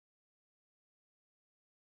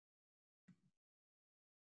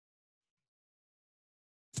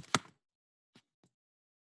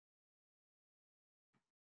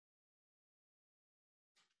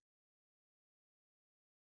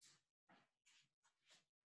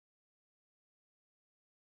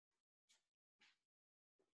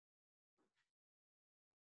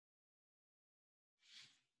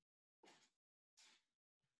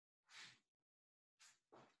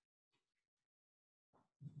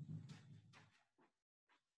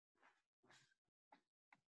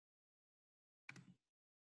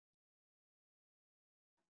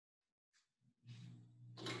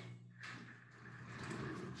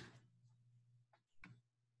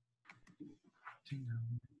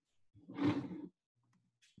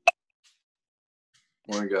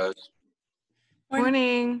Morning, guys.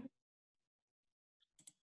 Morning.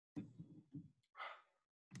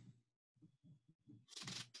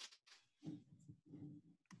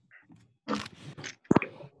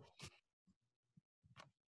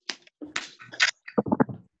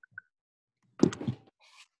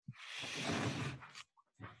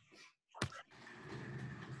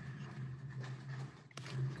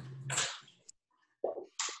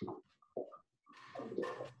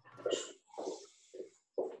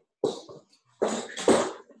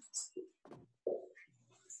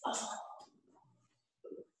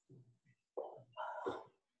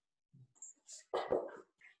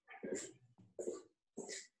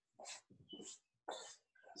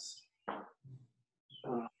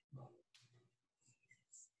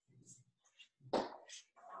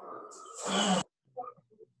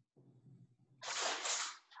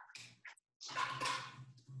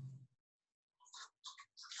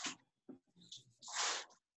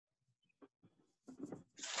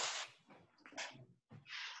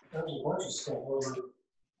 There's a bunch of stuff over.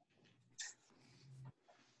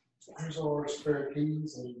 Here's all our spare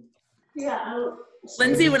keys and. Yeah.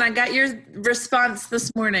 Lindsay, when I got your response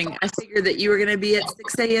this morning, I figured that you were going to be at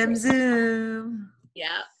 6 a.m. Zoom.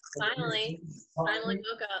 Yeah. Finally woke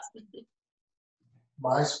up.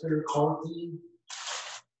 My spare car key.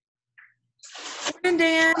 Morning,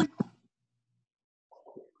 Dan.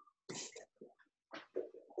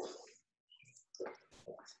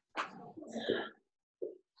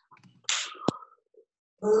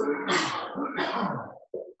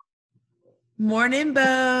 Morning,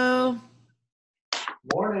 Bo.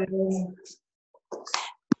 Morning.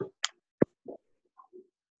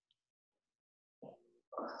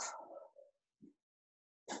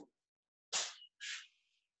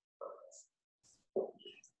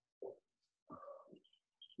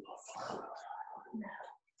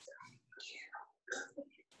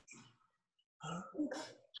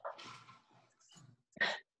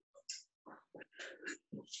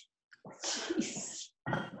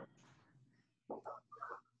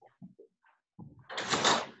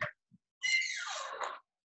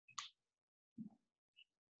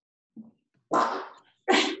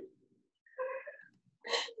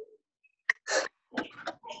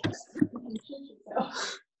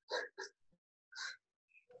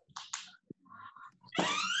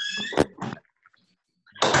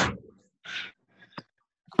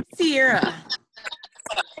 Sierra.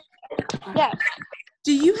 Yeah.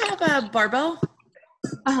 Do you have a barbell?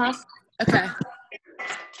 Uh-huh. Okay.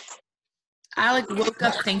 I woke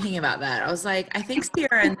up thinking about that. I was like, I think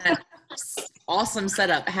Sierra in that awesome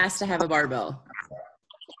setup has to have a barbell.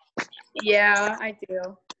 Yeah, I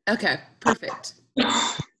do. Okay, perfect.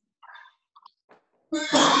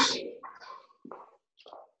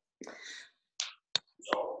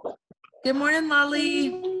 Good morning, Lolly.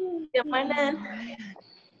 Good morning.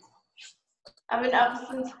 I've been up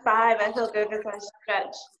since 5. I feel good because I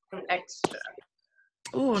stretched some extra.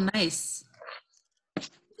 Oh, nice.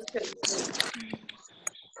 Good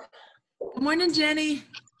morning, Jenny.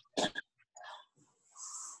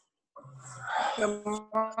 Good morning.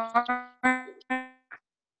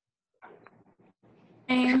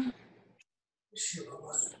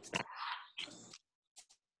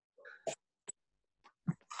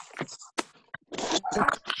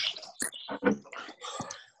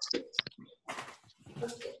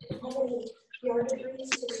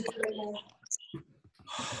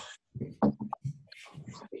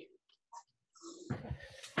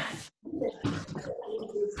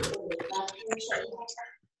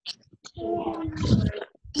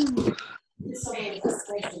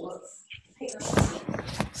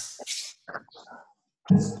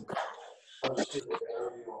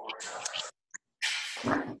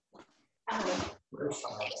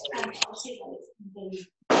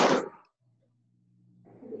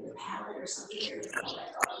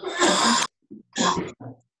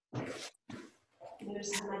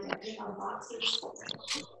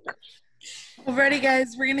 Alrighty,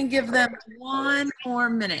 guys, we're gonna give them 1 more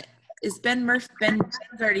minute. Is Ben's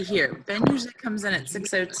already here. Ben usually comes in at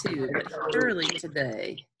 6:02, but he's early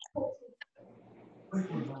today.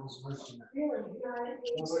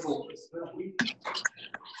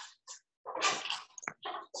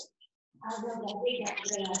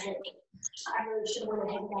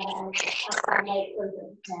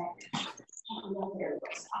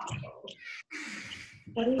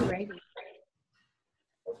 What are you writing?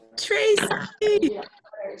 Tracy!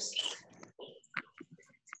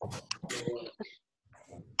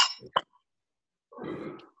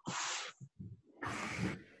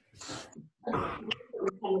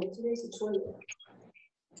 Today's the 20th.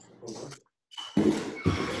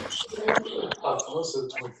 Also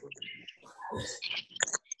 24.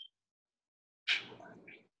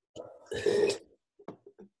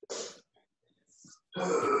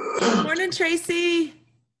 Morning, Tracy.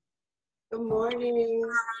 Good morning.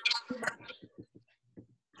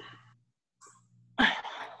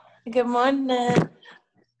 Good morning.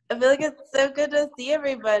 I feel like it's so good to see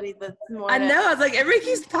everybody this I morning. know. I was like, everybody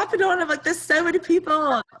keeps popping on. I'm like, there's so many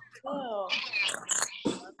people. Oh.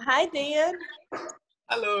 Hi, Dan.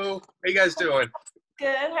 Hello. How you guys doing?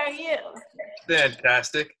 Good. How are you?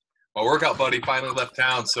 Fantastic. My workout buddy finally left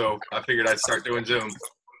town, so I figured I'd start doing Zoom.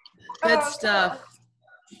 Good Oh, stuff.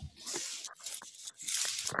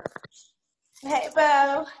 Hey,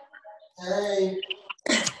 Bo. Hey,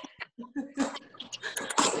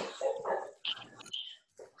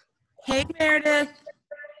 Hey, Meredith.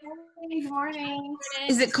 Hey, good morning.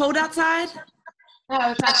 Is it cold outside?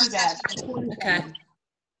 No, it's not too bad. Okay.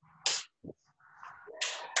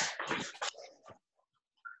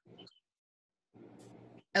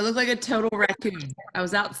 I look like a total raccoon. I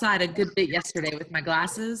was outside a good bit yesterday with my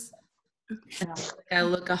glasses. And I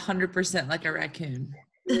look 100% like a raccoon.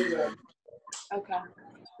 Okay.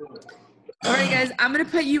 All right, guys, I'm going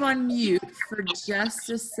to put you on mute for just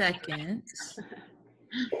a second.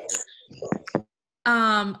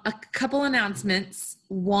 A couple announcements.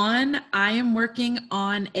 One, I am working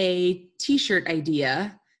on a t-shirt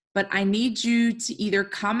idea, but I need you to either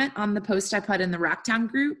comment on the post I put in the Rocktown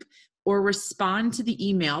group or respond to the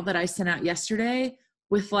email that I sent out yesterday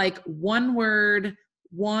with like one word,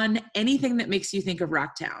 anything that makes you think of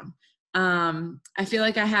Rocktown. I feel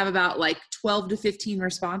like I have about like 12 to 15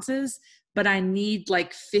 responses, but I need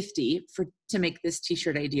like 50 to make this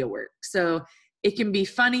t-shirt idea work. So it can be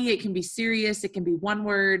funny, it can be serious, it can be one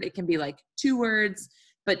word, it can be like 2 words,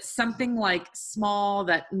 but something like small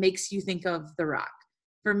that makes you think of The Rock.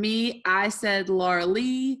 For me, I said Laura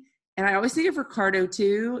Lee, and I always think of Ricardo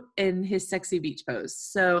too in his sexy beach pose.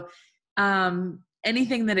 So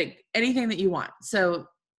anything that you want. So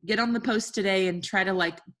get on the post today and try to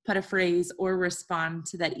like put a phrase or respond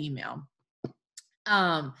to that email.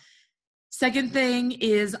 Second thing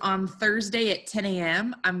is on Thursday at 10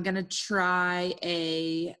 a.m., I'm going to try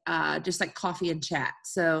a just like coffee and chat.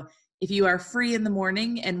 So if you are free in the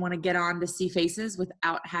morning and want to get on to see faces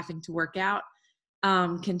without having to work out,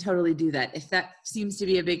 can totally do that. If that seems to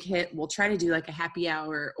be a big hit, we'll try to do like a happy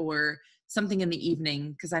hour or something in the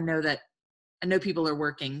evening because I know people are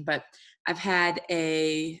working, but I've had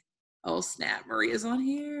oh snap, Maria's on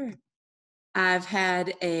here. I've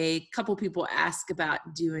had a couple people ask about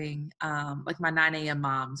doing like my 9 a.m.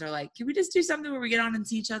 moms are like, can we just do something where we get on and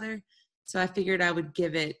see each other? So I figured I would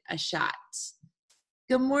give it a shot.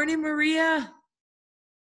 Good morning, Maria.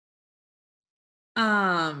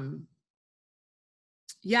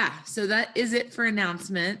 Yeah, so that is it for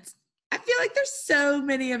announcements. I feel like there's so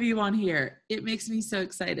many of you on here. It makes me so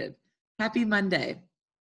excited. Happy Monday.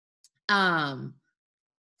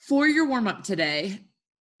 For your warm-up today,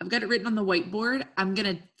 I've got it written on the whiteboard. I'm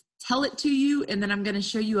going to tell it to you, and then I'm going to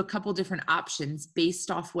show you a couple different options based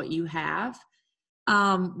off what you have.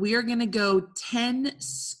 We are going to go 10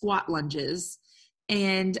 squat lunges.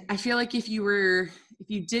 And I feel like if you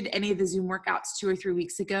did any of the Zoom workouts 2 or 3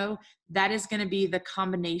 weeks ago, that is going to be the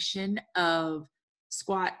combination of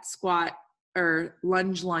squat, or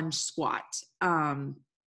lunge, squat.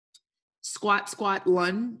 Squat,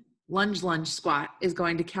 lunge, squat is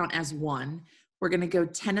going to count as 1. We're going to go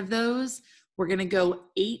 10 of those. We're going to go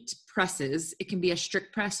 8 presses. It can be a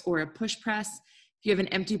strict press or a push press. If you have an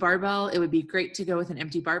empty barbell, it would be great to go with an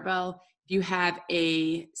empty barbell. If you have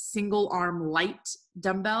a single arm light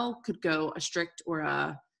dumbbell, could go a strict or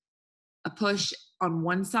a push on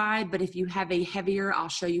one side. But if you have a heavier, I'll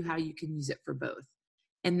show you how you can use it for both.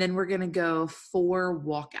 And then we're going to go 4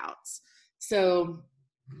 walkouts. So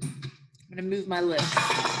I'm going to move my list.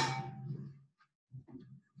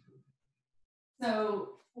 So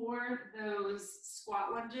for those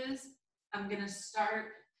squat lunges, I'm going to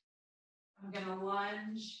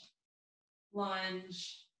lunge,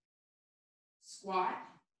 squat.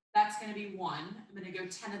 That's going to be 1. I'm going to go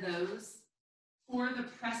 10 of those. For the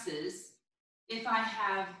presses, if I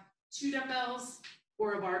have 2 dumbbells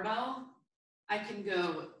or a barbell, I can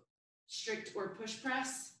go strict or push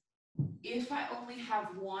press. If I only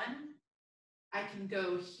have 1, I can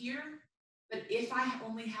go here. But if I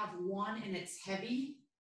only have 1 and it's heavy,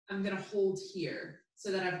 I'm going to hold here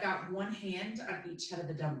so that I've got 1 hand on each head of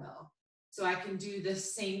the dumbbell. So I can do the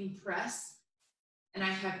same press, and I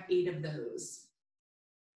have 8 of those.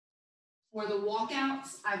 For the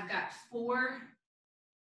walkouts, I've got 4.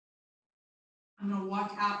 I'm going to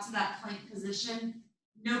walk out to that plank position.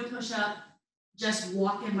 No push up, just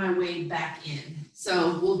walking my way back in.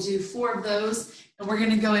 So we'll do 4 of those, and we're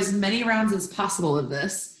gonna go as many rounds as possible of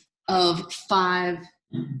this, of 5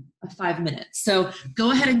 minutes. So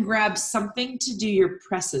go ahead and grab something to do your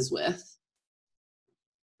presses with.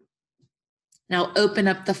 Now open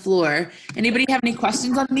up the floor. Anybody have any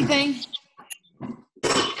questions on anything?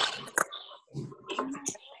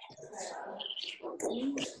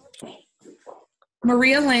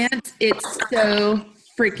 Maria Lance, it's so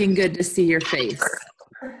freaking good to see your face.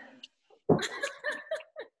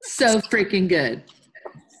 So freaking good.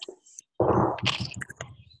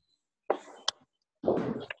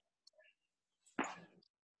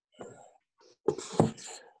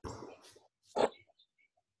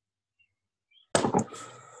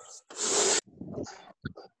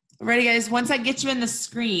 Ready, guys? Once I get you in the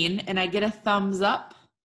screen and I get a thumbs up,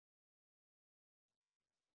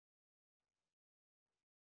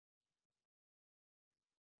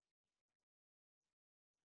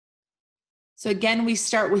 so again, we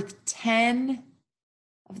start with 10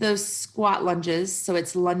 of those squat lunges. So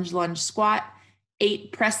it's lunge, lunge, squat,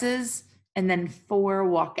 8 presses, and then 4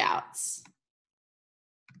 walkouts.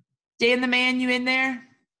 Dan the man, you in there?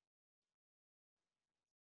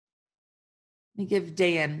 Let me give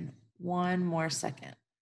Dan 1 more second.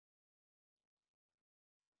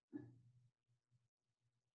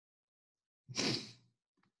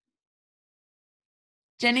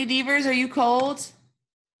 Jenny Devers, are you cold?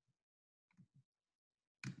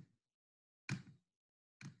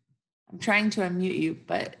 I'm trying to unmute you,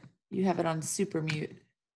 but you have it on super mute.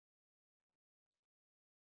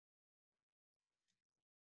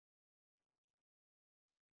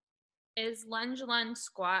 Is lunge, lunge,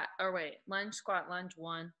 squat, or wait, lunge, squat, lunge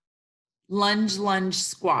 1? Lunge, lunge,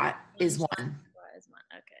 squat is 1. Squat is 1,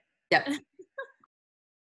 okay. Yep.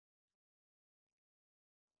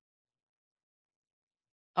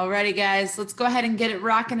 Alrighty, guys, let's go ahead and get it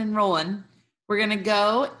rocking and rolling. We're gonna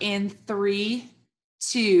go in 3,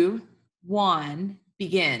 2, 1,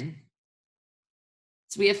 begin.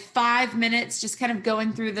 So we have 5 minutes, just kind of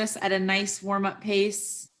going through this at a nice warm-up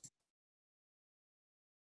pace.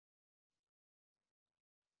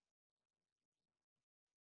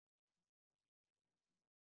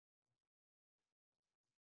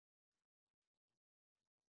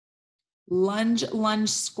 Lunge, lunge,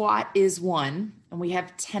 squat is 1, and we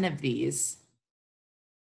have 10 of these.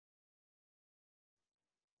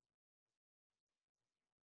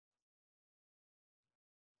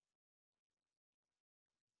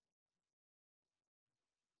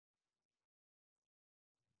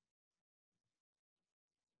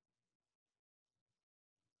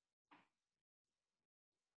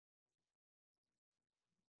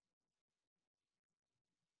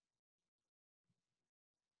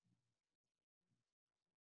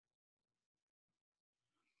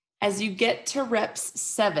 As you get to reps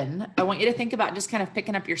 7, I want you to think about just kind of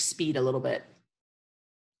picking up your speed a little bit.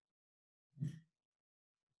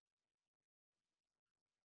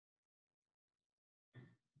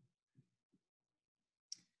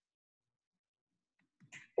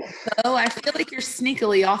 Oh, I feel like you're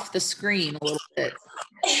sneakily off the screen a little bit.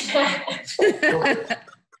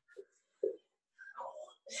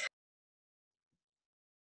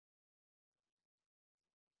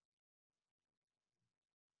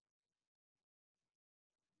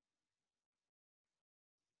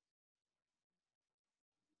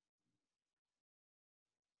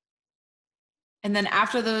 And then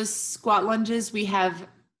after those squat lunges, we have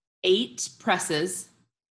 8 presses.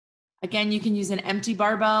 Again, you can use an empty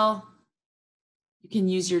barbell. You can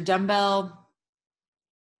use your dumbbell.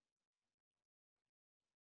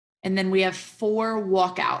 And then we have 4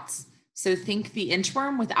 walkouts. So think the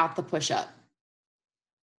inchworm without the push-up.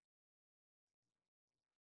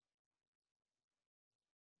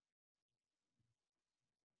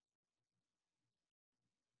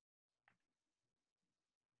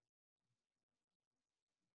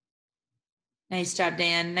 Nice job,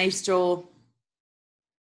 Dan. Nice, Joel.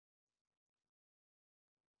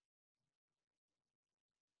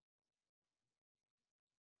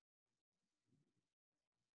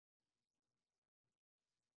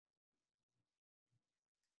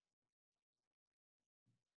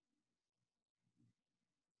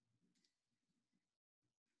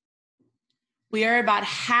 We are about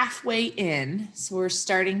halfway in, so we're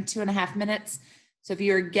starting 2.5 minutes. So if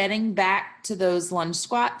you're getting back to those lunge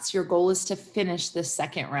squats, your goal is to finish the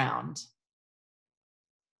second round.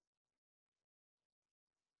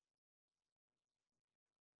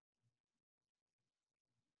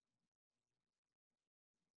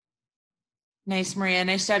 Nice, Maria.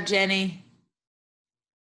 Nice job, Jenny.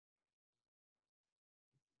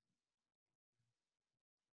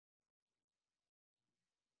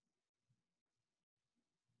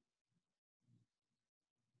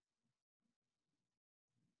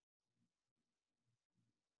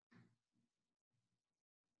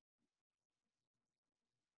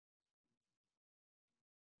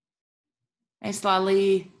 Nice,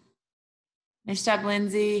 Lali. Nice job,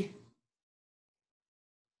 Lindsay.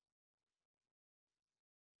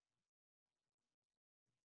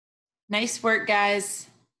 Nice work, guys.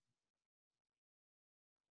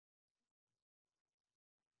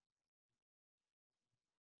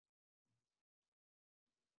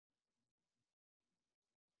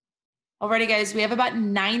 Alrighty, guys, we have about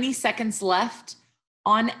 90 seconds left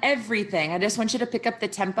on everything. I just want you to pick up the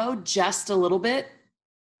tempo just a little bit.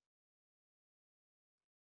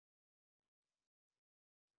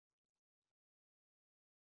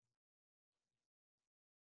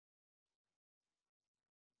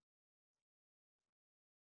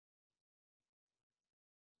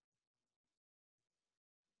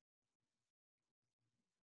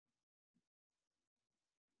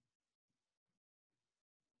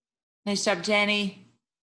 Nice job, Jenny.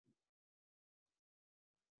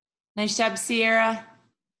 Nice job, Sierra.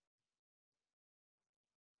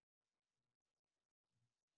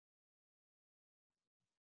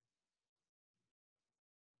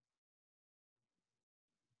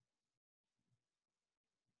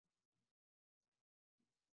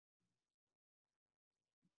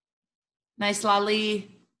 Nice,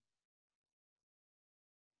 Lali.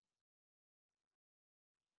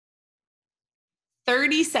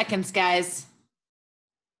 "30 seconds, guys.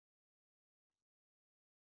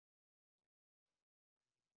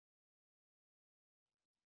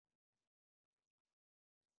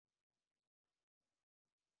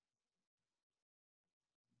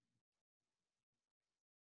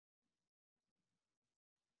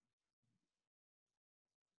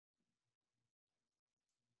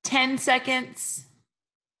 "10 seconds.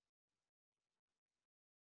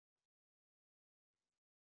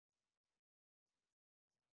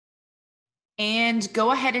 And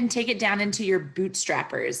go ahead and take it down into your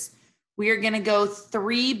bootstrappers. We are going to go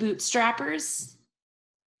 3 bootstrappers.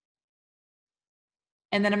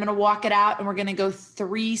 And then I'm going to walk it out and we're going to go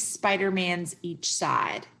 3 Spider-Mans each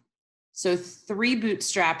side. So 3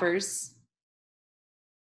 bootstrappers.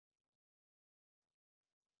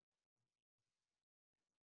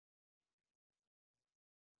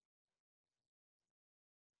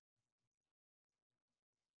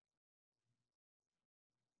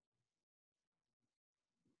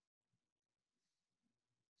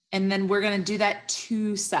 And then we're going to do that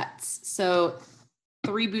 2 sets. So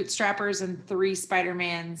 3 bootstrappers and 3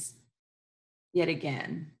 Spider-Mans yet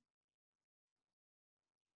again.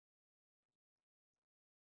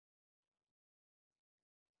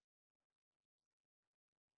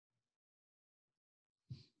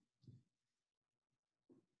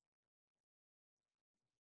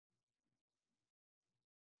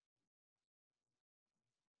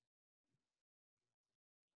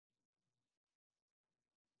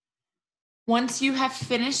 Once you have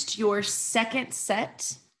finished your second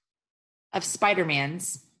set of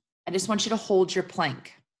Spider-Mans, I just want you to hold your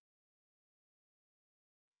plank.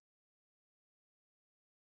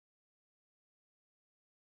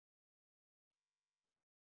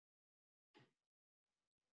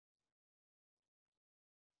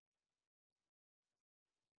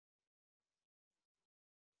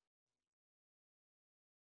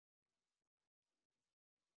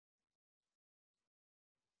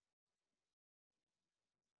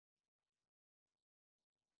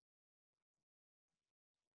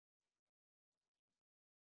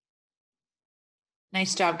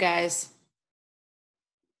 Nice job, guys.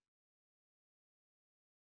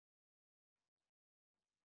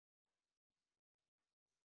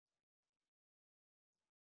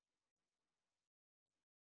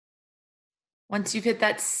 Once you've hit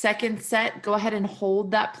that second set, go ahead and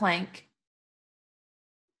hold that plank.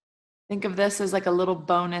 Think of this as like a little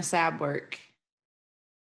bonus ab work.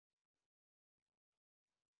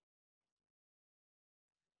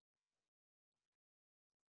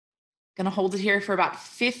 Gonna hold it here for about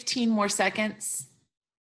 15 more seconds.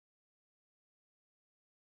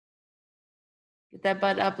 Get that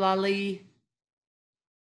butt up, Lali.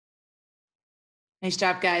 Nice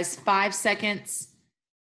job, guys. 5 seconds.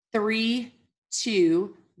 3,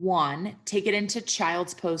 2, 1. Take it into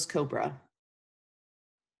child's pose cobra.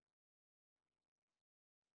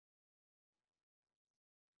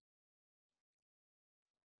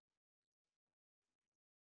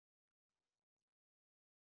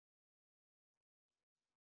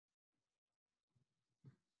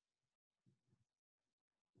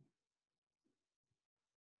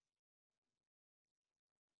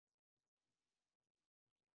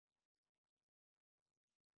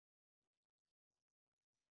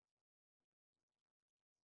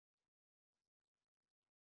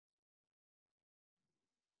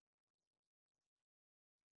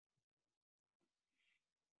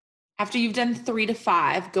 After you've done 3 to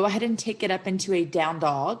 5, go ahead and take it up into a down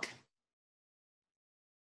dog.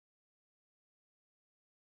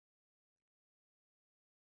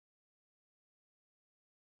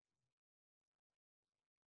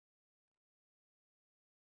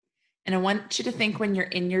 And I want you to think when you're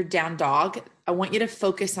in your down dog, I want you to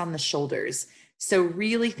focus on the shoulders. So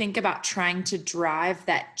really think about trying to drive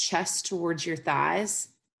that chest towards your thighs.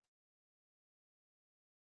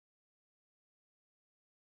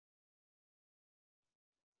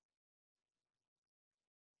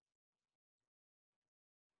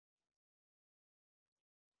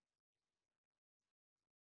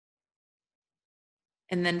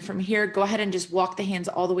 And then from here, go ahead and just walk the hands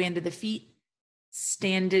all the way into the feet,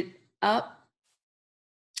 stand it up,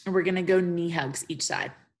 and we're gonna go knee hugs each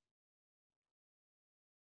side.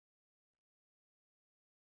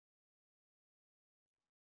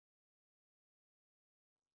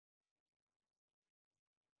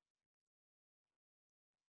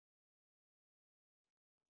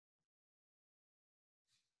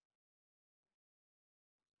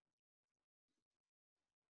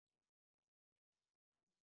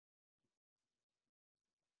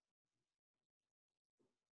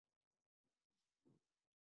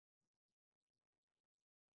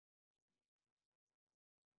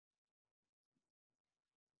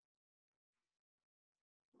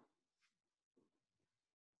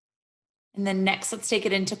 And then next, let's take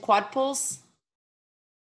it into quad pulls.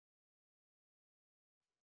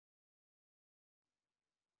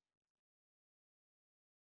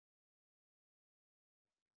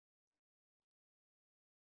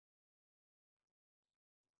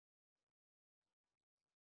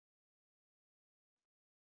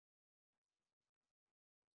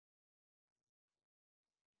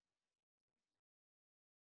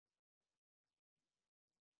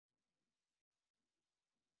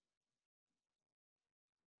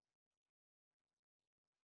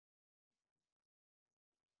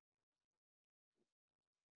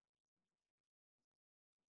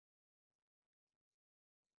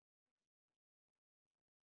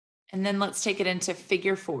 And then let's take it into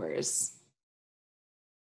figure fours.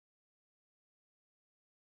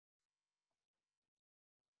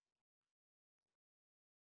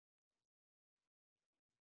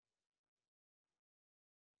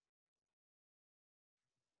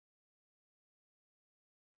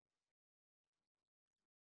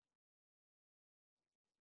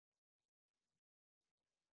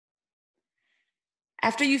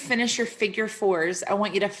 After you finish your figure fours, I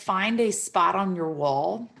want you to find a spot on your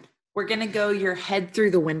wall. We're gonna go your head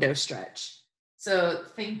through the window stretch. So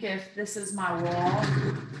think if this is my wall,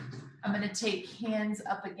 I'm gonna take hands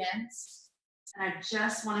up against, and I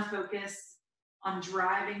just wanna focus on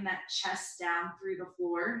driving that chest down through the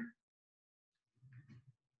floor.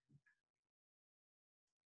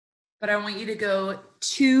 But I want you to go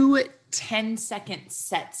 2 10-second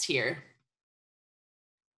sets here.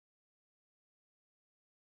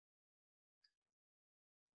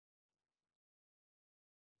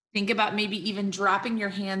 Think about maybe even dropping your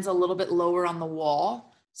hands a little bit lower on the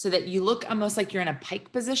wall so that you look almost like you're in a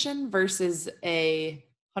pike position versus a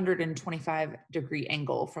 125-degree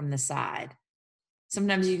angle from the side.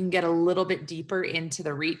 Sometimes you can get a little bit deeper into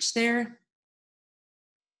the reach there.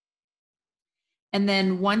 And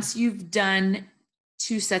then once you've done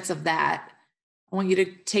 2 sets of that, I want you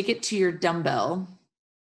to take it to your dumbbell.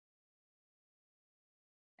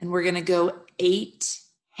 And we're gonna go 8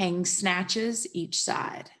 hang snatches each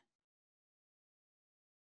side.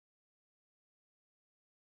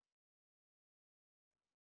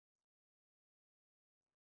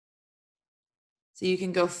 So you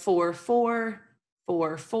can go 4, 4,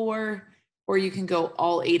 4, 4, or you can go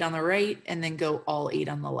all 8 on the right and then go all 8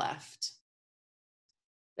 on the left.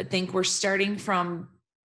 But think we're starting from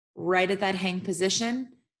right at that hang position.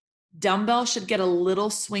 Dumbbell should get a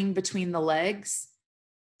little swing between the legs,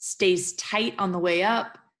 stays tight on the way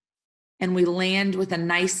up, and we land with a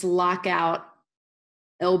nice lockout,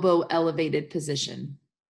 elbow elevated position.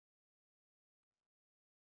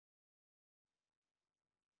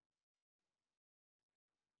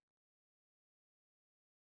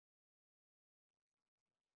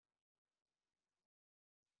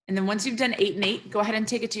 And then once you've done 8 and 8, go ahead and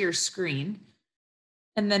take it to your screen.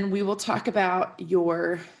 And then we will talk about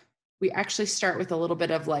we actually start with a little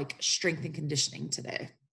bit of like strength and conditioning today.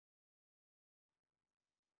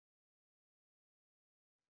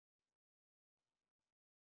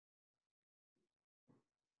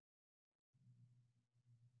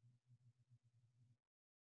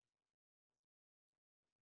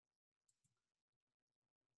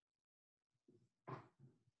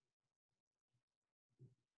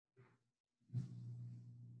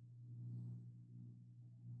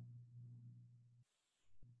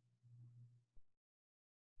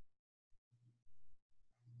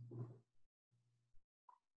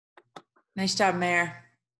 Nice job, Mayor.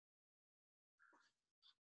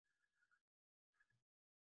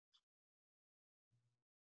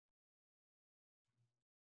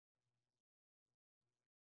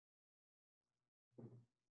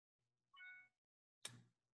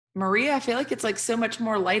 Maria, I feel like it's like so much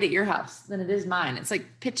more light at your house than it is mine. It's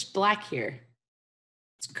like pitch black here.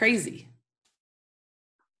 It's crazy.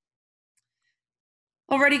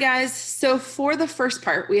 Alrighty, guys. So for the first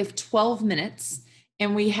part, we have 12 minutes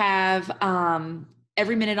and we have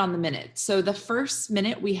every minute on the minute. So the first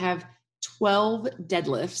minute, we have 12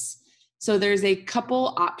 deadlifts. So there's a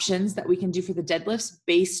couple options that we can do for the deadlifts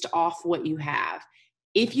based off what you have.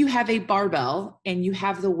 If you have a barbell and you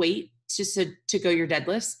have the weight to go your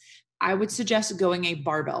deadlifts, I would suggest going a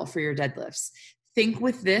barbell for your deadlifts. Think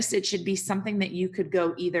with this, it should be something that you could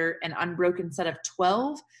go either an unbroken set of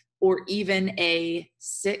 12 or even a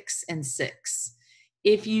 6 and 6.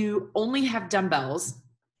 If you only have dumbbells,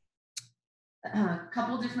 a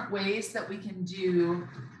couple different ways that we can do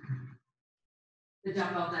the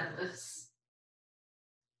dumbbell deadlifts.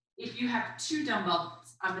 If you have 2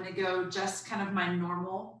 dumbbells, I'm going to go just kind of my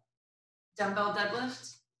normal dumbbell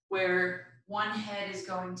deadlift where one head is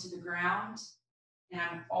going to the ground and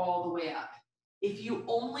I'm all the way up. If you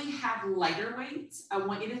only have lighter weights, I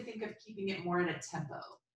want you to think of keeping it more at a tempo.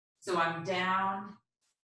 So I'm down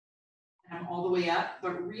and I'm all the way up,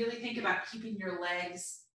 but really think about keeping your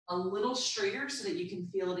legs a little straighter so that you can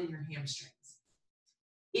feel it in your hamstrings.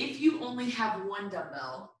 If you only have one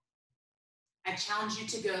dumbbell, I challenge you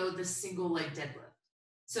to go the single leg deadlift.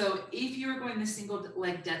 So if you're going the single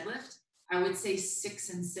leg deadlift, I would say 6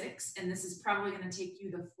 and 6, and this is probably going to take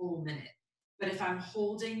you the full minute. But if I'm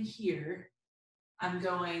holding here, I'm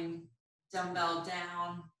going dumbbell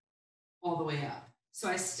down all the way up. So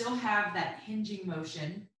I still have that hinging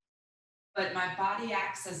motion, but my body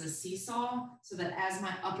acts as a seesaw so that as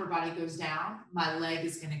my upper body goes down, my leg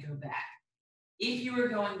is going to go back. If you were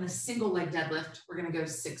going the single leg deadlift, we're going to go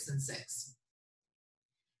 6 and 6.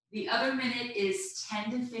 The other minute is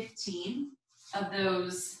 10 to 15 of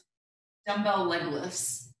those dumbbell leg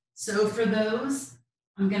lifts. So for those,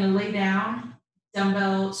 I'm going to lay down,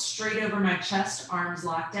 dumbbell straight over my chest, arms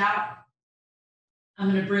locked out.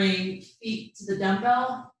 I'm going to bring feet to the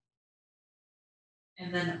dumbbell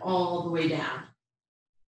and then all the way down.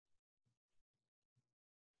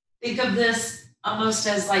 Think of this almost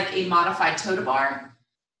as like a modified toe bar,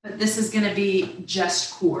 but this is going to be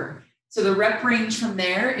just core. So the rep range from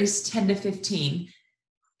there is 10 to 15.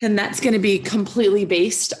 And that's going to be completely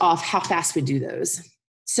based off how fast we do those.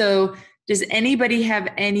 So does anybody have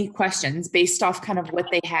any questions based off kind of what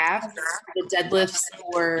they have, the deadlifts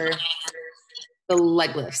or the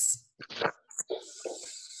leg lifts?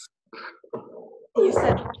 You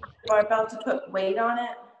said barbell to put weight on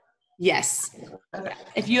it? Yes. Okay.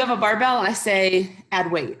 If you have a barbell, I say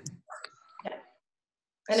add weight. Okay.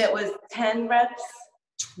 And it was 10 reps?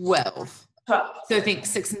 12. 12. So I think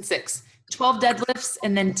 6 and 6. 12 deadlifts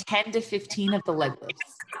and then 10 to 15 of the leg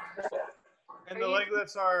lifts. And the leg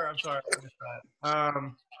lifts are, I'm sorry, I missed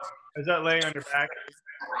that. Is that laying on your back?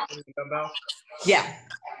 Dumbbell? Yeah.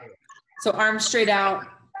 So arms straight out,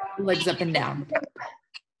 legs up and down.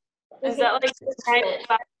 Is that like you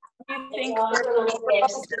think?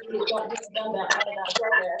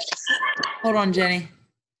 Hold on, Jenny.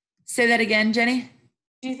 Say that again, Jenny.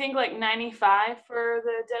 Do you think like 95 for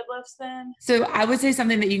the deadlifts then? So I would say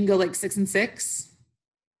something that you can go like 6 and 6,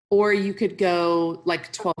 or you could go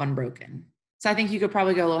like 12 unbroken. So I think you could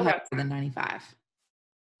probably go a little higher than 95.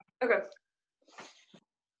 Okay.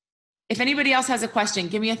 If anybody else has a question,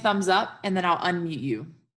 give me a thumbs up and then I'll unmute you.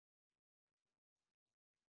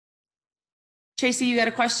 Tracy, you got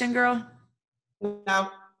a question, girl?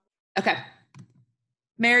 No. Okay.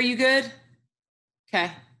 Mary, you good?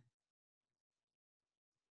 Okay.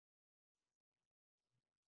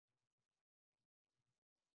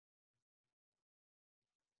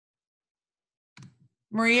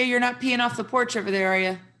 Maria, you're not peeing off the porch over there, are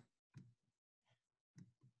you?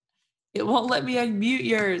 It won't let me unmute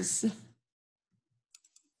yours.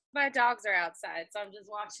 My dogs are outside, so I'm just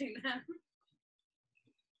watching them.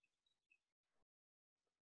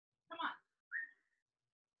 Come on.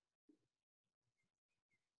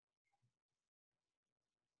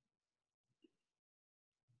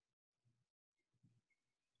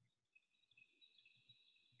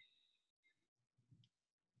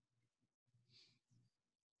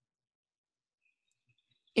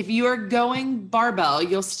 If you are going barbell,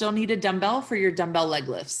 you'll still need a dumbbell for your dumbbell leg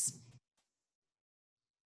lifts.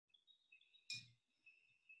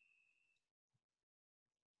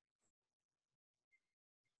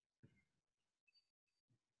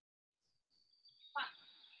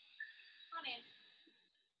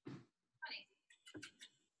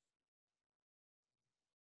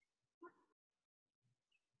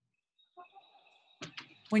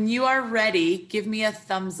 When you are ready, give me a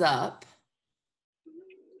thumbs up.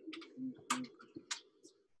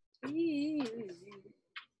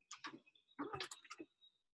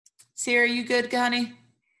 Sarah, you good, honey?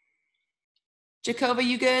 Jacova,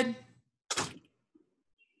 you good?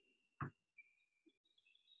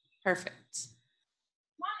 Perfect.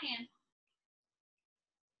 Come on in.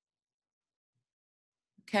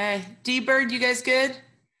 Okay, D-Bird, you guys good?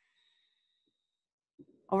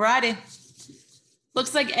 Alrighty.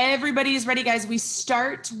 Looks like everybody is ready, guys. We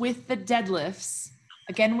start with the deadlifts.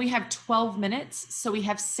 Again, we have 12 minutes, so we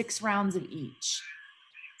have 6 rounds of each.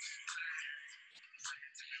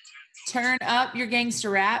 Turn up your gangster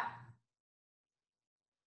rap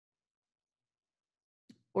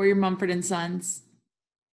or your Mumford & Sons.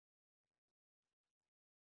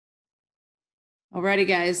 Alrighty,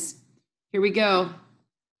 guys, here we go.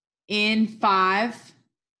 In 5,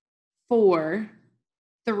 4,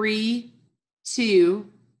 3, 2,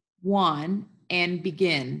 1, and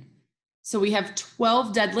begin. So we have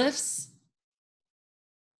 12 deadlifts,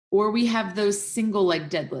 or we have those single leg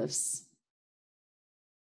deadlifts.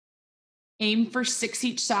 Aim for 6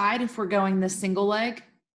 each side if we're going the single leg.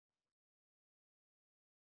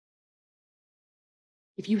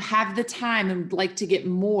 If you have the time and would like to get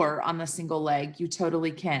more on the single leg, you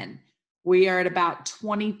totally can. We are at about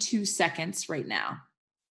 22 seconds right now.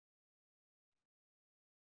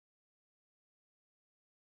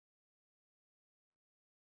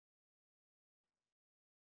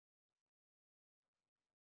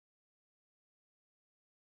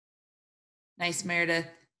 Nice, Meredith.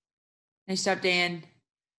 Nice job, Dan.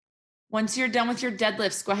 Once you're done with your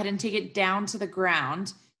deadlifts, go ahead and take it down to the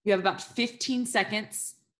ground. You have about 15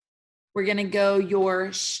 seconds. We're gonna go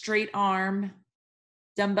your straight arm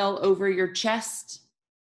dumbbell over your chest.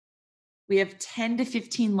 We have 10 to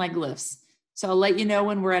 15 leg lifts. So I'll let you know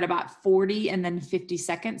when we're at about 40 and then 50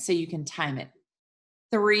 seconds so you can time it.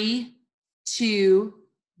 3, 2,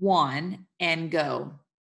 1, and go.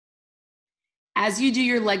 As you do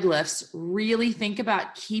your leg lifts, really think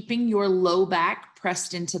about keeping your low back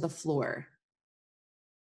pressed into the floor.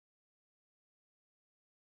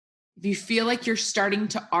 If you feel like you're starting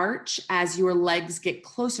to arch as your legs get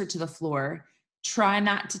closer to the floor, try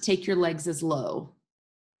not to take your legs as low.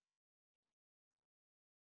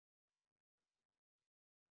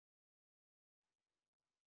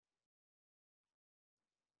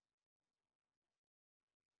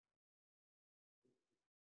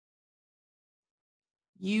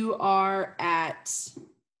 You are at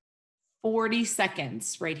 40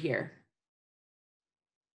 seconds right here.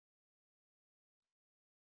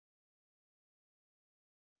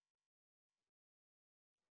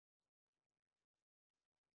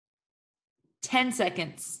 Ten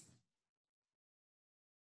seconds.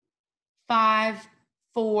 5,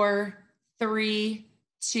 4, 3,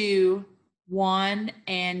 2, 1,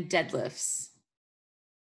 and deadlifts.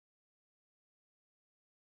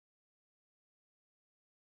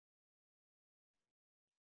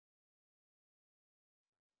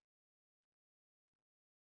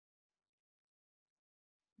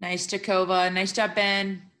 Nice, Jakova. Nice job,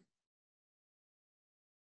 Ben.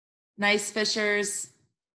 Nice, Fishers.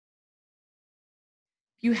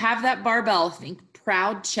 If you have that barbell, think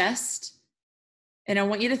proud chest. And I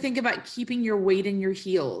want you to think about keeping your weight in your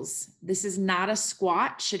heels. This is not a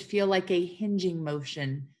squat, should feel like a hinging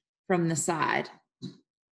motion from the side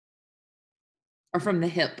or from the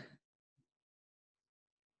hip.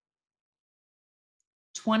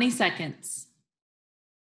 20 seconds.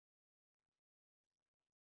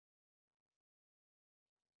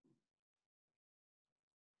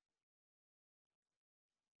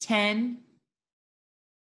 10,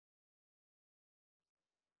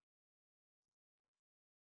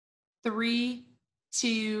 3,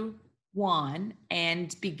 2, 1,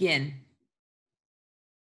 and begin.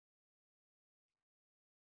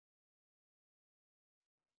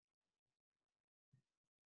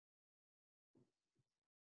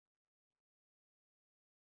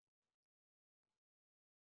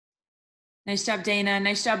 Nice job, Dana.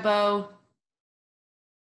 Nice job, Bo.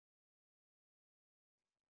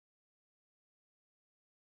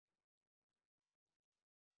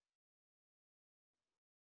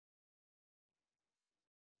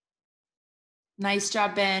 Nice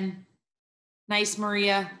job, Ben. Nice,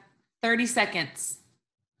 Maria. 30 seconds.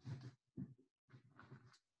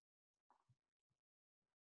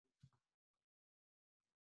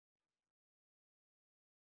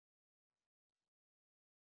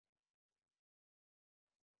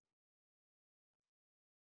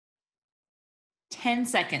 Ten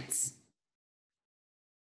seconds.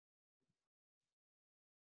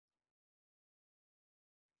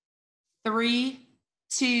 3,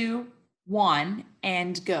 2, 1,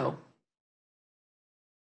 and go.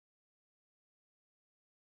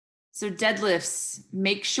 So deadlifts,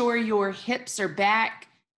 make sure your hips are back,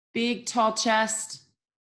 big, tall chest.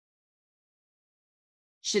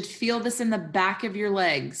 Should feel this in the back of your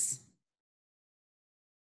legs.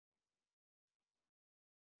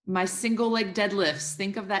 My single leg deadlifts,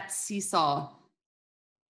 think of that seesaw.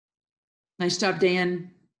 Nice job,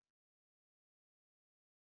 Dan.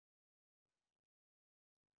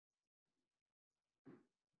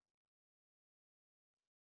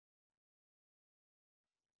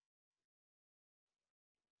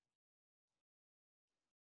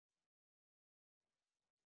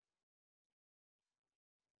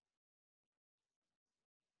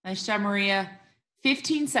 Nice job, Maria.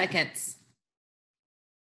 15 seconds.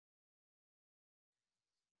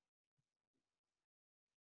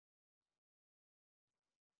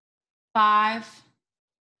 5,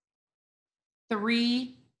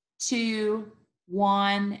 3, 2,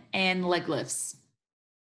 1, and leg lifts.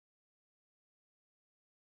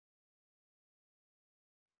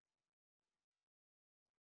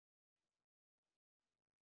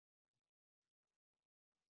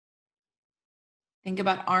 Think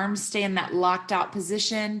about arms stay in that locked out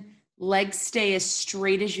position. Legs stay as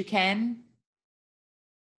straight as you can.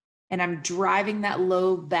 And I'm driving that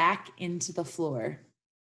low back into the floor.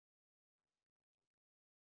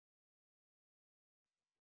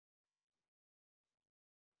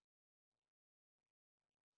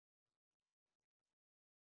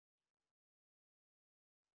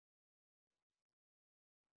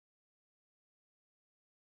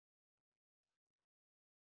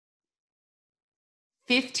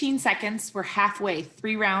 "15 seconds. We're halfway.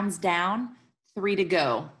 3 rounds down, 3 to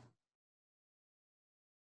go.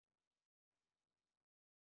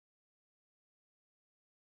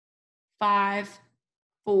 5,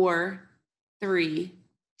 4, 3,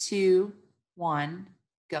 2, 1,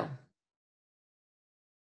 go.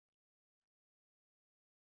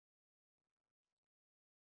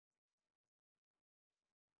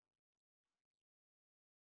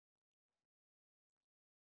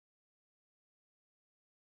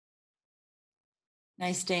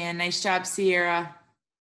 Nice, Dan. Nice job, Sierra.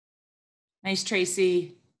 Nice,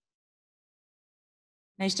 Tracy.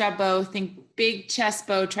 Nice job, Bo. Think big chest,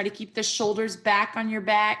 Bo. Try to keep the shoulders back on your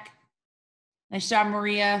back. Nice job,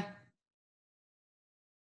 Maria.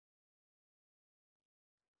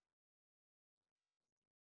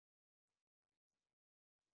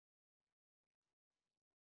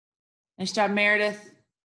 Nice job, Meredith.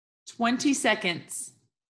 20 seconds.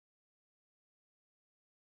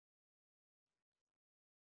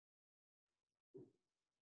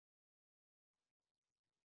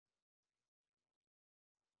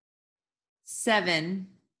 Seven,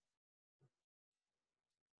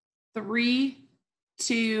 3,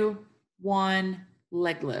 2, 1,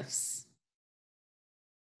 leg lifts.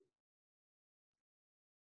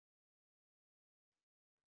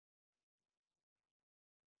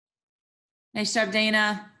 Nice job,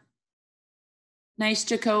 Dana. Nice,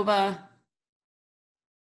 Jakova.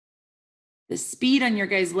 The speed on your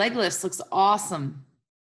guys' leg lifts looks awesome.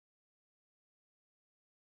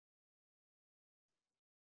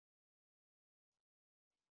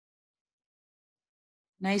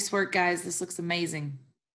 Nice work, guys. This looks amazing.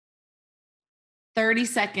 30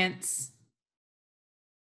 seconds.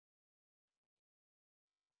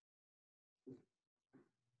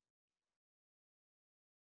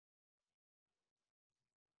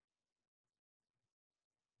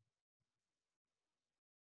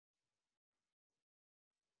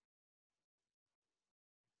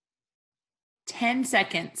 Ten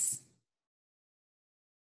seconds.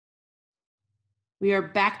 We are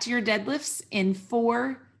back to your deadlifts in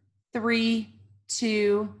 4, 3,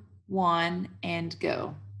 2, 1, and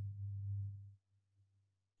go.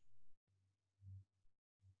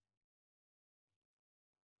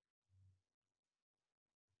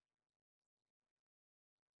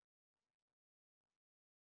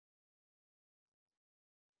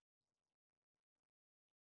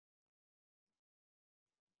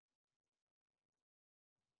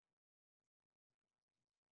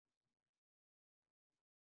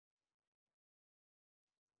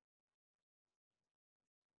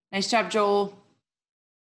 Nice job, Joel.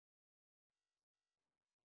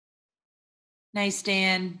 Nice,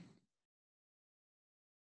 Dan.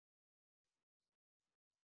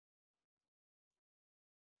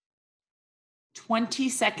 "20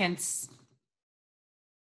 seconds.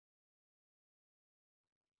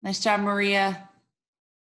 Nice job, Maria.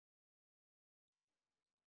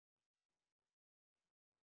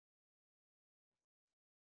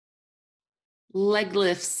 Leg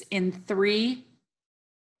lifts in 3,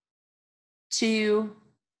 2,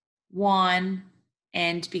 1,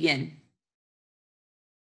 and begin.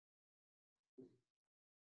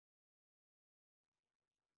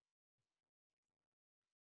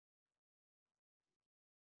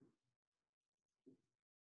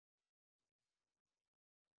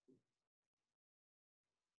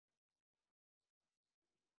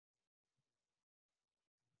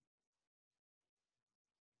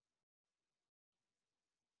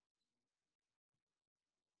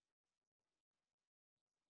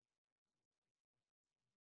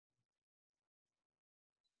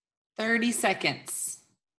 "30 seconds.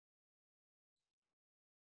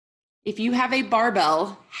 If you have a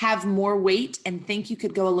barbell, have more weight and think you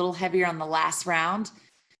could go a little heavier on the last round,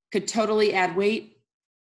 could totally add weight.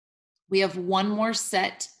 We have one more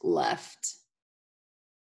set left.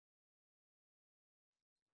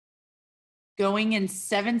 Going in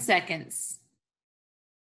 7 seconds.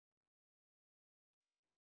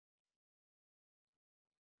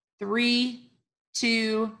 3,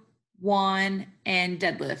 2, 1, and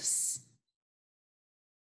deadlifts.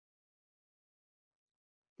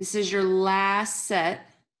 This is your last set.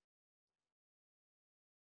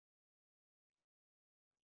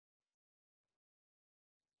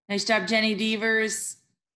 Nice job, Jenny Devers.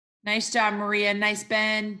 Nice job, Maria. Nice,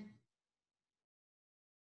 Ben.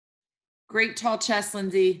 Great tall chest,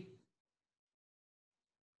 Lindsay.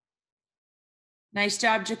 Nice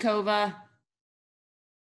job, Jakova.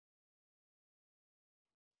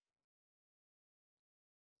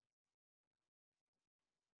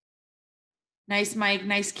 Nice, Mike.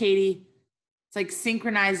 Nice, Katie. It's like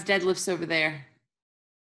synchronized deadlifts over there.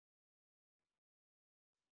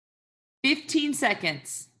 15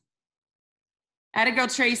 seconds. Atta girl,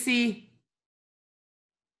 Tracy.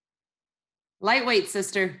 Lightweight,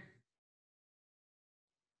 sister.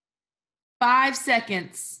 5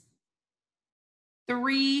 seconds.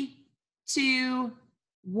 3, 2,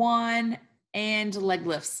 1, and leg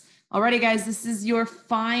lifts. Alrighty, guys, this is your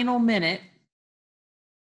final minute.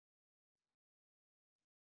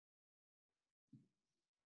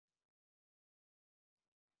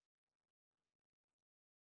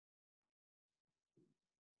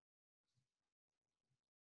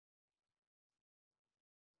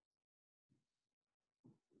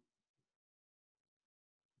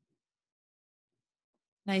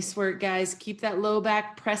 Nice work, guys. Keep that low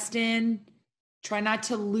back pressed in. Try not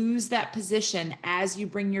to lose that position as you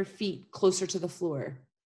bring your feet closer to the floor.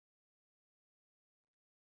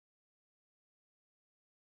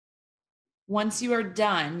 Once you are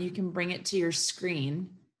done, you can bring it to your screen.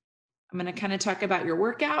 I'm going to kind of talk about your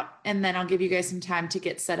workout, and then I'll give you guys some time to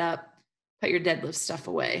get set up, put your deadlift stuff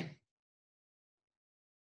away.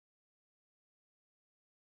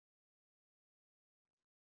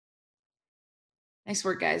 Nice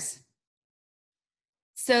work, guys.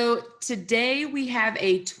 So today we have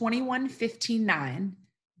a 21-15-9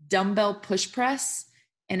 dumbbell push press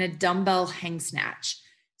and a dumbbell hang snatch.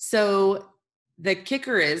 So the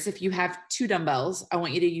kicker is if you have 2 dumbbells, I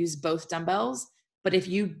want you to use both dumbbells. But if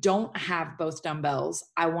you don't have both dumbbells,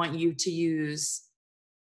 I want you to use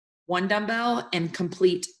 1 dumbbell and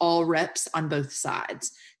complete all reps on both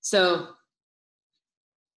sides. So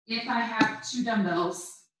if I have 2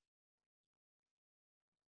 dumbbells,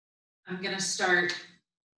 I'm going to start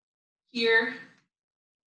here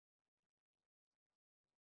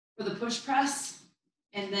for the push press,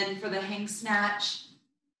 and then for the hang snatch,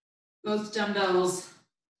 both dumbbells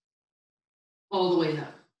all the way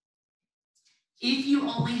up. If you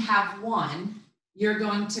only have 1, you're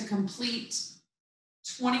going to complete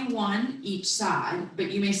 21 each side,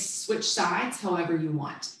 but you may switch sides however you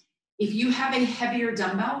want. If you have a heavier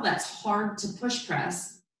dumbbell that's hard to push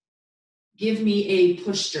press, give me a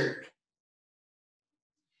push jerk.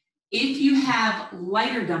 If you have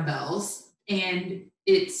lighter dumbbells and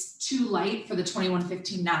it's too light for the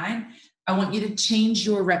 21-15-9, I want you to change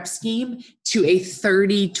your rep scheme to a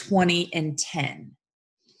 30, 20, and 10.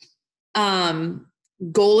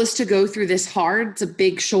 Goal is to go through this hard. It's a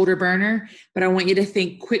big shoulder burner, but I want you to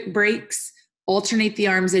think quick breaks, alternate the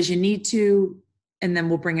arms as you need to, and then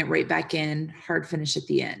we'll bring it right back in, hard finish at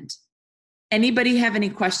the end. Anybody have any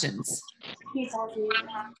questions?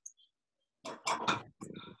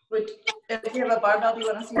 If you have a barbell, do you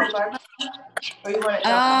want to see the barbell? Or you want it?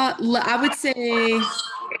 I would say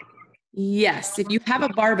yes. If you have a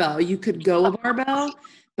barbell, you could go a barbell,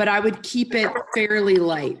 but I would keep it fairly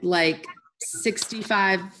light, like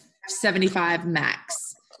 65, 75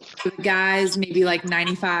 max. For the guys, maybe like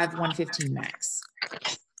 95, 115 max.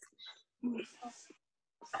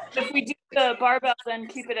 If we do the barbell, then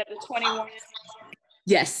keep it at the 21.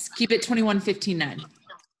 Yes, keep it 21-15-9.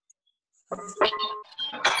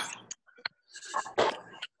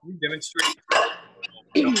 Can you demonstrate?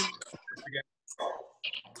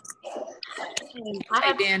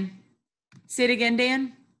 Hey, Dan. Say it again,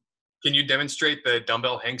 Dan. Can you demonstrate the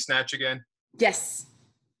dumbbell hang snatch again? Yes.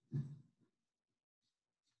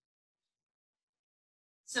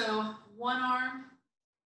 So one arm.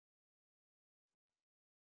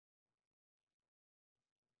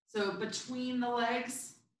 So between the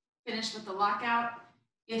legs, finish with the lockout.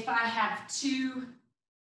 If I have two,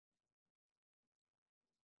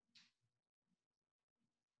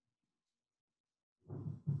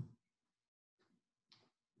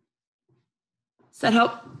 does that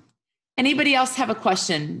help? Anybody else have a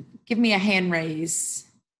question? Give me a hand raise.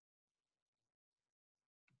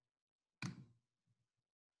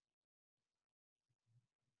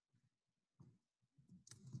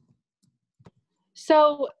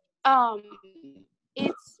 So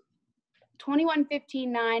it's 21,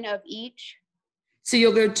 15, 9 of each. So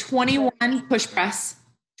you'll go 21 push press,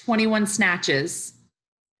 21 snatches,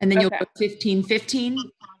 and then you'll go 15, 15,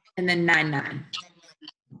 and then 9, 9.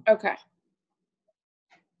 Okay.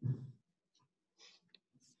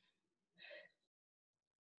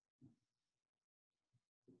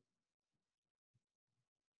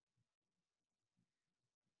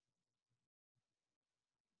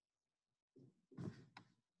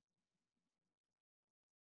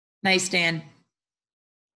 Nice, Dan.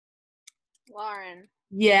 Lauren,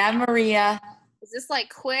 Yeah, Maria. is this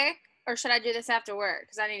like quick or should I do this after work?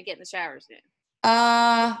 Because I need to get in the shower soon.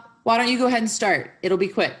 Why don't you go ahead and start? It'll be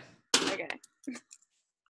quick. Okay.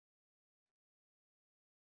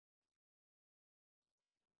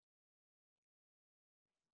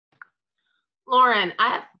 Lauren,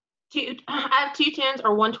 I have two tens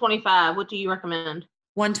or 125. What do you recommend?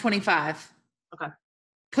 125. Okay.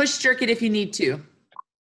 Push jerk it if you need to.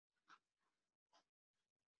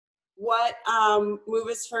 What move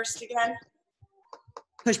is first again?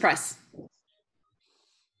 Push press.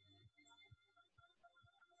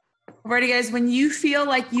 Alrighty, guys, when you feel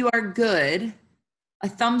like you are good, a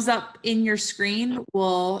thumbs up in your screen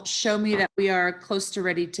will show me that we are close to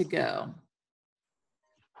ready to go.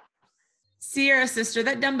 Sierra, sister,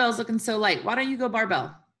 that dumbbell's looking so light. Why don't you go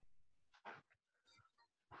barbell?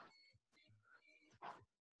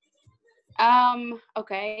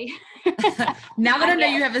 Okay. Now that I know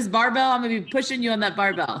you have this barbell, I'm gonna be pushing you on that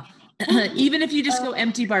barbell. Even if you just go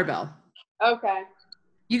empty barbell. Okay.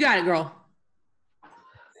 You got it, girl.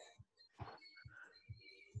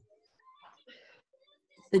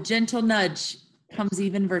 The gentle nudge comes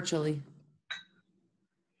even virtually.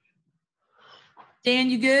 Dan,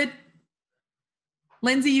 you good?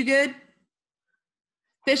 Lindsay, you good?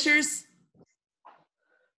 Fishers?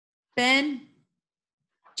 Ben?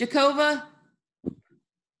 Jacova?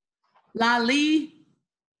 Lali?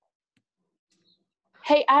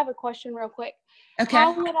 Hey, I have a question real quick. Okay.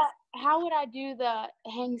 How would I do the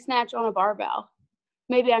hang snatch on a barbell?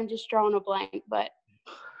 Maybe I'm just drawing a blank, but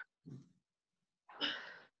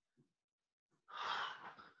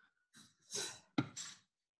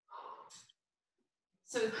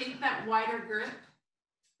So think that wider grip.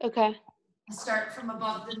 okay. Start from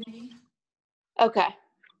above the knee. Okay.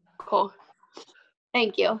 Cool.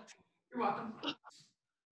 Thank you. You're welcome.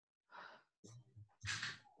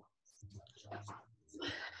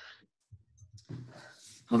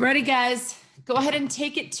 Alrighty, guys, go ahead and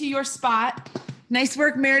take it to your spot. Nice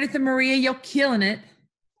work, Meredith and Maria. You're killing it.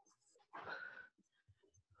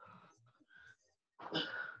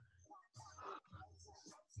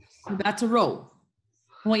 We're about to roll.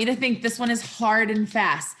 I want you to think this one is hard and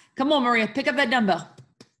fast. Come on, Maria, pick up that dumbbell.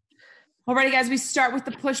 Alrighty, guys, we start with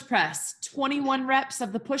the push press. 21 reps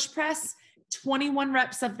of the push press, 21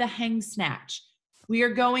 reps of the hang snatch. We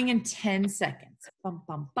are going in 10 seconds. Bum,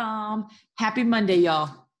 bum, bum. Happy Monday,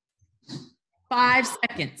 y'all. 5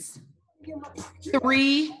 seconds.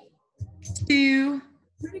 3, 2,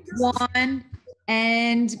 1,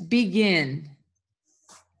 and begin.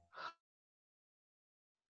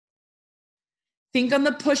 Think on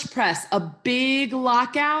the push press, a big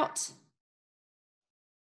lockout.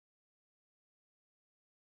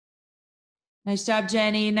 Nice job,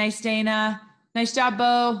 Jenny. Nice, Dana. Nice job,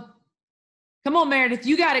 Bo. Come on, Meredith.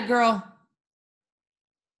 You got it, girl.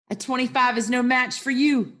 A 25 is no match for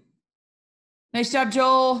you. Nice job,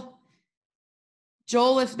 Joel.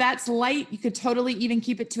 Joel, if that's light, you could totally even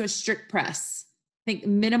keep it to a strict press. Think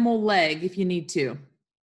minimal leg if you need to.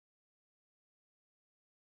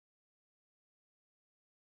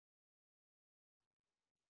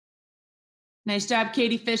 Nice job,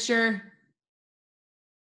 Katie Fisher.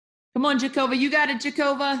 Come on, Jacova. You got it,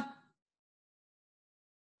 Jacova.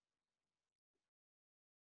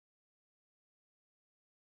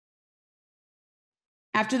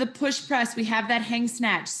 After the push press, we have that hang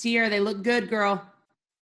snatch. Sierra, they look good, girl.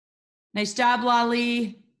 Nice job,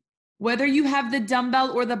 Lali. Whether you have the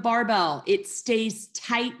dumbbell or the barbell, it stays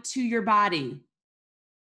tight to your body.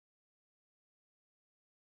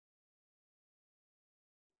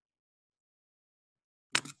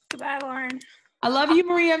 Goodbye, Lauren. I love you,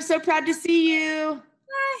 Maria. I'm so proud to see you.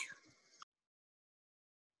 Bye.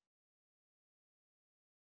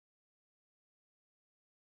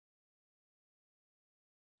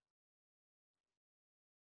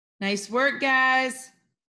 Nice work, guys.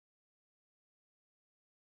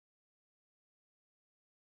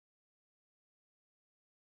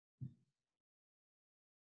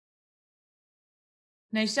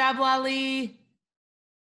 Nice job, Lali.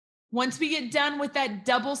 Once we get done with that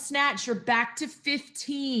double snatch, you're back to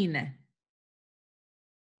 15. I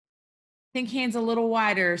think hands a little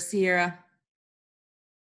wider, Sierra.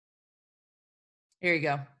 There you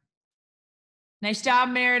go. Nice job,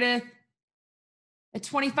 Meredith. At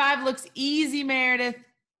 25 looks easy, Meredith.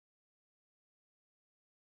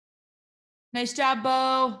 Nice job,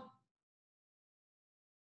 Bo.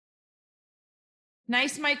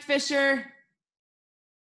 Nice, Mike Fisher.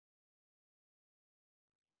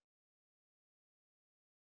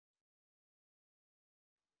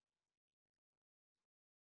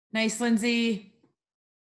 Nice, Lindsay.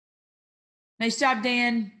 Nice job,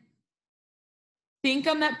 Dan. Think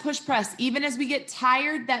on that push press. Even as we get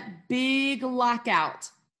tired, that big lockout.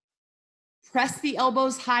 Press the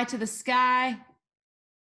elbows high to the sky.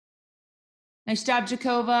 Nice job,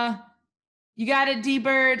 Jakova. You got it,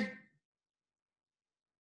 D-Bird.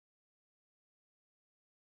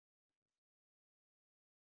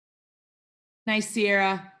 Nice,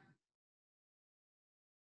 Sierra.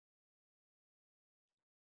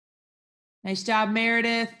 Nice job,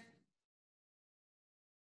 Meredith.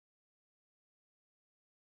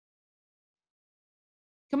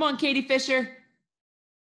 Come on, Katie Fisher.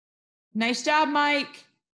 Nice job, Mike.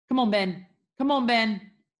 Come on, Ben. Come on, Ben.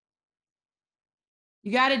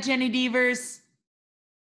 You got it, Jenny Devers.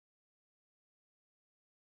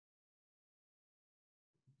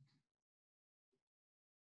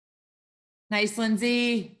 Nice,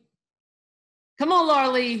 Lindsay. Come on,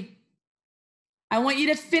 Larly. I want you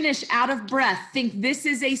to finish out of breath. Think this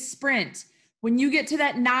is a sprint. When you get to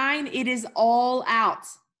that 9, it is all out.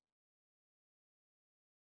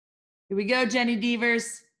 Here we go, Jenny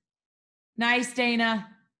Devers. Nice, Dana.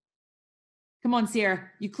 Come on,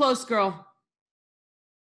 Sierra. You close, girl.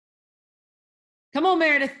 Come on,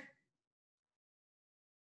 Meredith.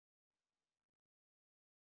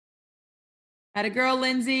 Atta girl,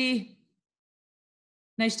 Lindsay.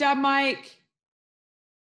 Nice job, Mike.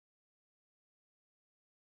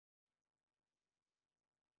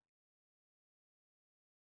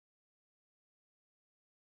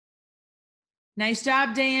 Nice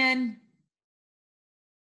job, Dan.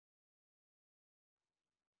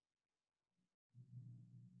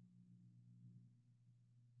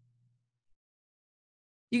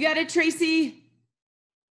 You got it, Tracy.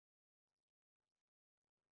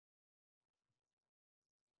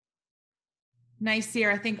 Nice,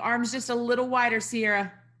 Sierra. I think arms just a little wider,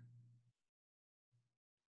 Sierra.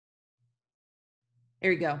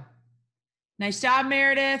 There you go. Nice job,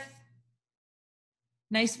 Meredith.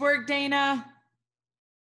 Nice work, Dana.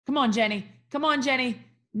 Come on, Jenny. Come on, Jenny.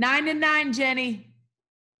 9 and 9, Jenny.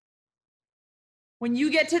 When you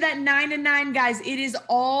get to that 9 and 9, guys, it is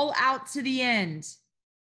all out to the end.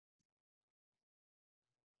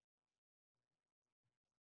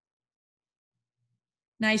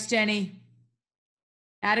 Nice, Jenny.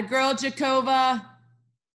 Atta girl, Jakova.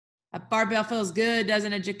 That barbell feels good,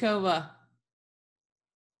 doesn't it, Jakova?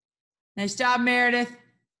 Nice job, Meredith.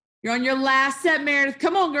 You're on your last set, Meredith.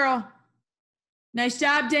 Come on, girl. Nice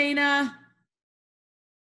job, Dana.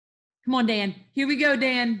 Come on, Dan. Here we go,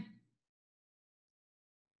 Dan.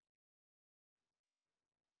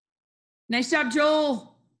 Nice job, Joel.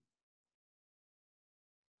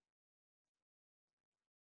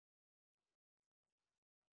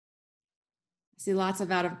 I see lots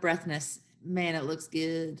of out of breathness. Man, it looks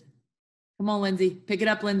good. Come on, Lindsay. Pick it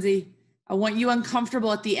up, Lindsay. I want you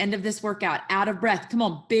uncomfortable at the end of this workout. Out of breath. Come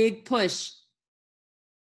on, big push.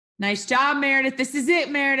 Nice job, Meredith. This is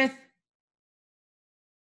it, Meredith.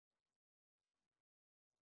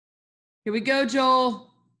 Here we go,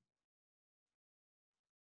 Joel.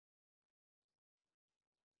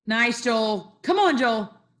 Nice, Joel. Come on,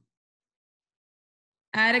 Joel.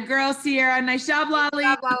 Atta girl, Sierra. Nice job, Lolly. Good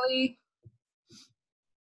job, Lolly.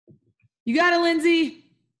 You got it, Lindsay.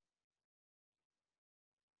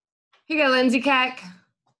 Here you go, Lindsay Keck.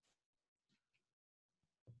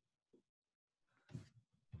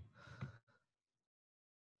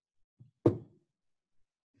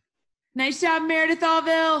 Nice job, Meredith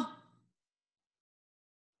Allville.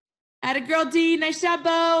 Atta girl D. Nice job,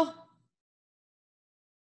 Bo.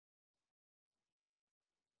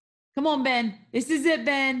 Come on, Ben. This is it,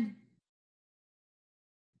 Ben.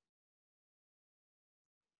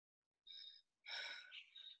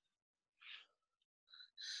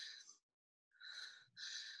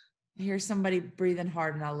 I hear somebody breathing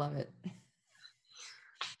hard and I love it.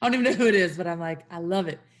 I don't even know who it is, but I'm like, I love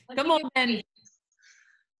it. Come on, Ben. Here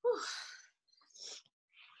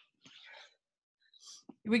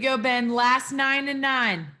we go, Ben. Last 9 and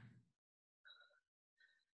 9.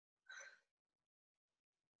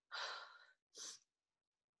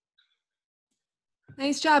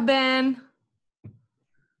 Nice job, Ben.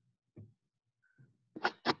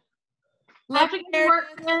 Love you, work.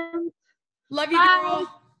 Love you, girl.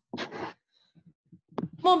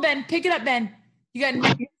 Come on, Ben. Pick it up, Ben. You got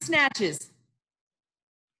 9 snatches.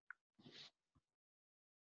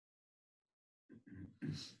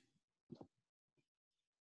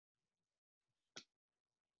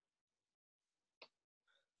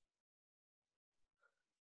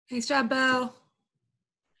 Nice job, Bo.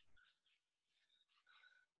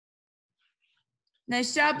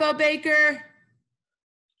 Nice job, Bo Baker.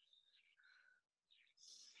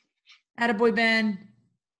 Attaboy, Ben.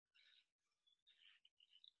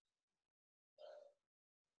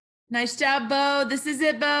 Nice job, Bo. This is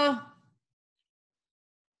it, Bo.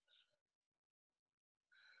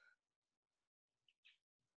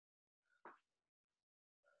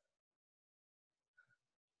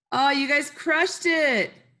 Oh, you guys crushed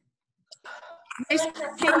it. Nice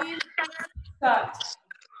team.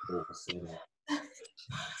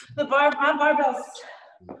 My barbells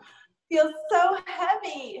feel so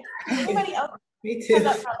heavy. Anybody else? Me too. It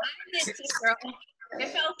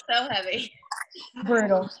felt so heavy.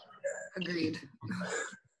 Brutal. Agreed.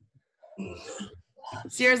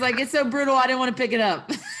 Sierra's like, it's so brutal, I didn't want to pick it up.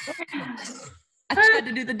 I tried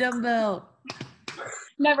to do the dumbbell.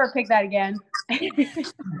 Never pick that again.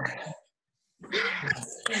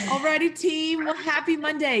 Alrighty, team. Well, happy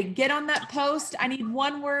Monday. Get on that post. I need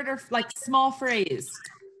one word or like small phrase.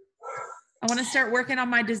 I want to start working on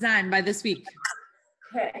my design by this week.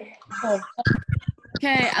 Okay.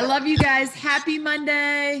 Okay, I love you guys. Happy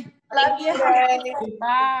Monday. Love you.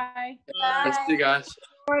 Bye. Nice to see you guys.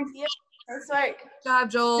 Nice work. Good job,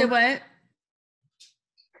 Joel. Say what?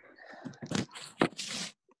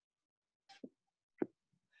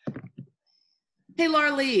 Hey,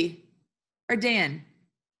 Laura Lee or Dan,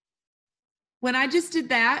 when I just did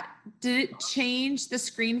that, did it change the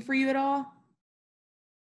screen for you at all?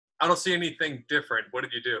 I don't see anything different. What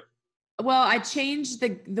did you do? Well, I changed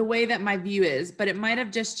the way that my view is, but it might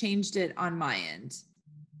have just changed it on my end.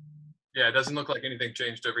 Yeah, it doesn't look like anything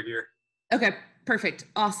changed over here. Okay, perfect.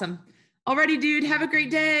 Awesome. Alrighty, dude. Have a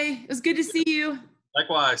great day. It was good to see you.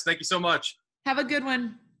 Likewise. Thank you so much. Have a good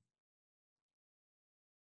one.